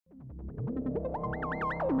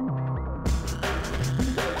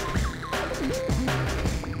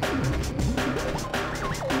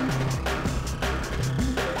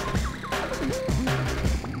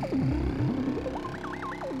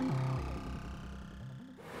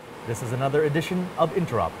This is another edition of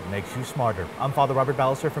Interop, Makes You Smarter. I'm Father Robert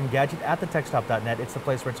Ballister from gadget@thetechstop.net. It's the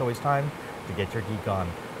place where it's always time to get your geek on.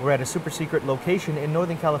 We're at a super secret location in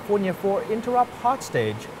Northern California for Interop Hot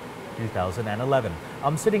Stage 2011.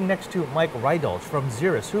 I'm sitting next to Mike Rydalch from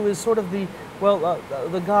Xeris, who is sort of the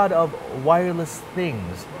god of wireless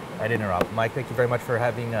things at Interop. Mike, thank you very much for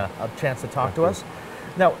having a chance to talk to us.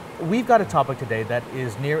 Now, we've got a topic today that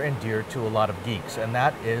is near and dear to a lot of geeks, and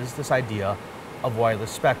that is this idea of wireless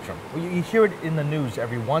spectrum. You hear it in the news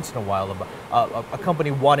every once in a while about a company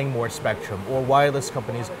wanting more spectrum, or wireless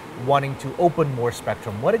companies wanting to open more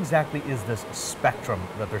spectrum. What exactly is this spectrum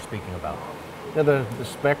that they're speaking about? Now, the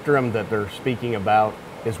spectrum that they're speaking about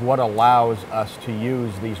is what allows us to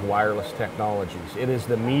use these wireless technologies. It is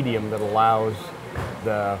the medium that allows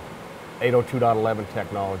the 802.11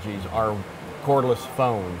 technologies, our cordless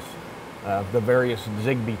phones, the various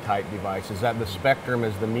Zigbee type devices. That the spectrum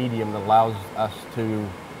is the medium that allows us to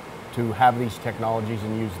have these technologies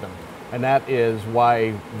and use them. And that is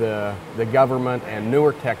why the government and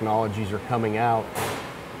newer technologies are coming out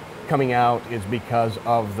is because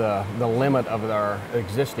of the limit of our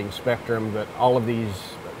existing spectrum that all of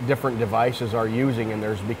these different devices are using, and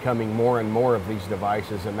there's becoming more and more of these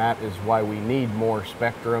devices, and that is why we need more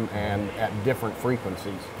spectrum and at different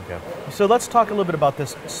frequencies. Okay. So let's talk a little bit about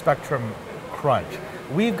this spectrum crunch.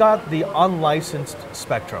 We've got the unlicensed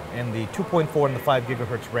spectrum in the 2.4 and the 5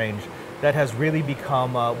 gigahertz range that has really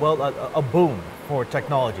become a boom for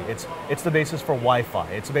technology. It's the basis for Wi-Fi.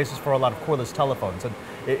 It's the basis for a lot of cordless telephones, and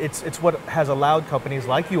it's what has allowed companies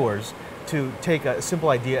like yours to take a simple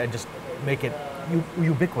idea and just make it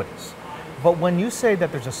ubiquitous. But when you say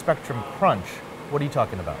that there's a spectrum crunch, what are you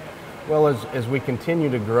talking about? Well, as we continue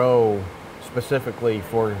to grow, specifically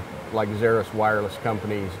for like Xeris wireless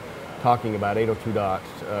companies, talking about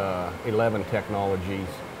 802.11 technologies,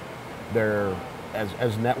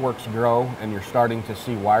 as networks grow and you're starting to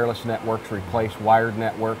see wireless networks replace wired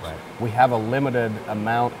networks, right, we have a limited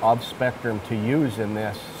amount of spectrum to use in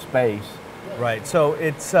this space. Right, so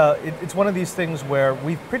it's one of these things where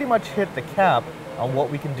we've pretty much hit the cap on what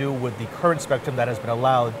we can do with the current spectrum that has been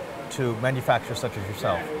allowed to manufacturers such as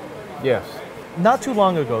yourself. Yes. Not too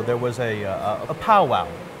long ago, there was a powwow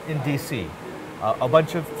in DC. A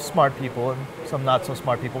bunch of smart people and some not so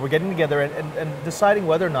smart people were getting together and deciding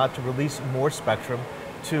whether or not to release more spectrum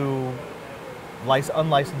to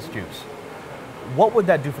unlicensed use. What would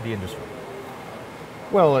that do for the industry?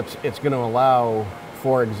 Well, it's going to allow,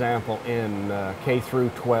 for example, in K through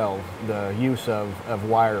 12, the use of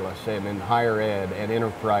wireless, and in higher ed and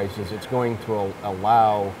enterprises, it's going to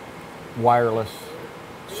allow wireless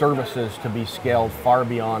services to be scaled far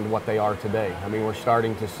beyond what they are today. I mean, we're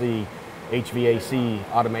starting to see HVAC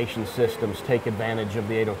automation systems take advantage of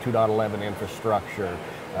the 802.11 infrastructure,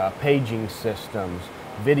 paging systems,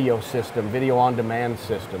 video on-demand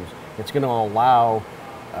systems. It's going to allow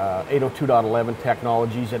 802.11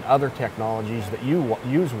 technologies and other technologies that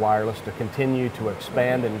use wireless to continue to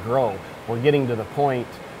expand and grow. We're getting to the point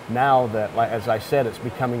now that, as I said, it's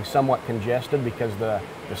becoming somewhat congested because the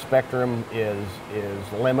spectrum is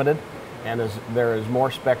limited, and as there is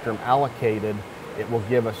more spectrum allocated, it will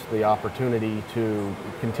give us the opportunity to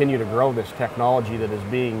continue to grow this technology that is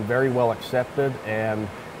being very well accepted and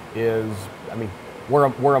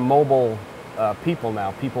we're a mobile people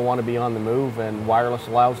now. People want to be on the move, and wireless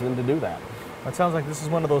allows them to do that. It sounds like this is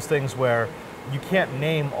one of those things where you can't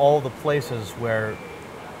name all the places where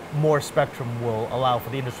more spectrum will allow for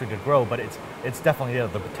the industry to grow, but it's definitely there.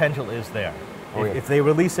 The potential is there. Oh, yeah. If they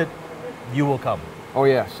release it, you will come. Oh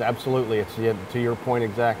yes, absolutely. It's to your point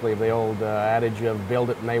exactly of the old adage of build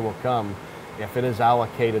it and they will come. If it is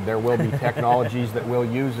allocated, there will be technologies that will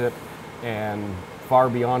use it, and far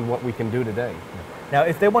beyond what we can do today. Now,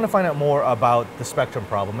 if they want to find out more about the spectrum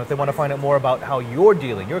problem, if they want to find out more about how your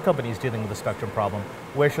company is dealing with the spectrum problem,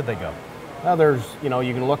 where should they go? Well,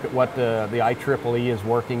 you can look at what the IEEE is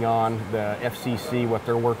working on, the FCC, what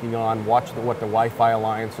they're working on, watch what the Wi-Fi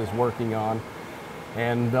Alliance is working on.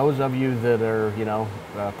 And those of you that are,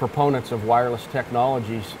 proponents of wireless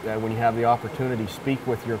technologies, when you have the opportunity, speak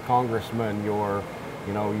with your congressman, your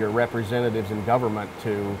representatives in government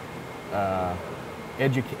to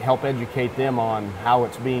help educate them on how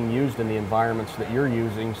it's being used in the environments that you're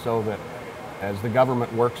using, so that as the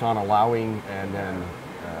government works on allowing and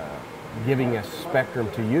giving us spectrum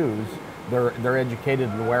to use, they're educated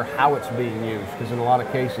and aware how it's being used. Because in a lot of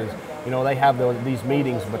cases, they have these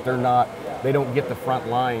meetings, but they don't get the front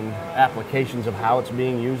line applications of how it's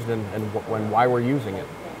being used and why we're using it.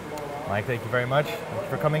 Mike, thank you very much. Thank you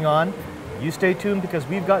for coming on. You stay tuned because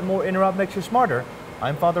we've got more Interop Makes You Smarter.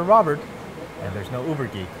 I'm Father Robert, and there's no Uber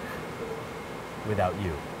Geek without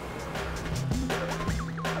you.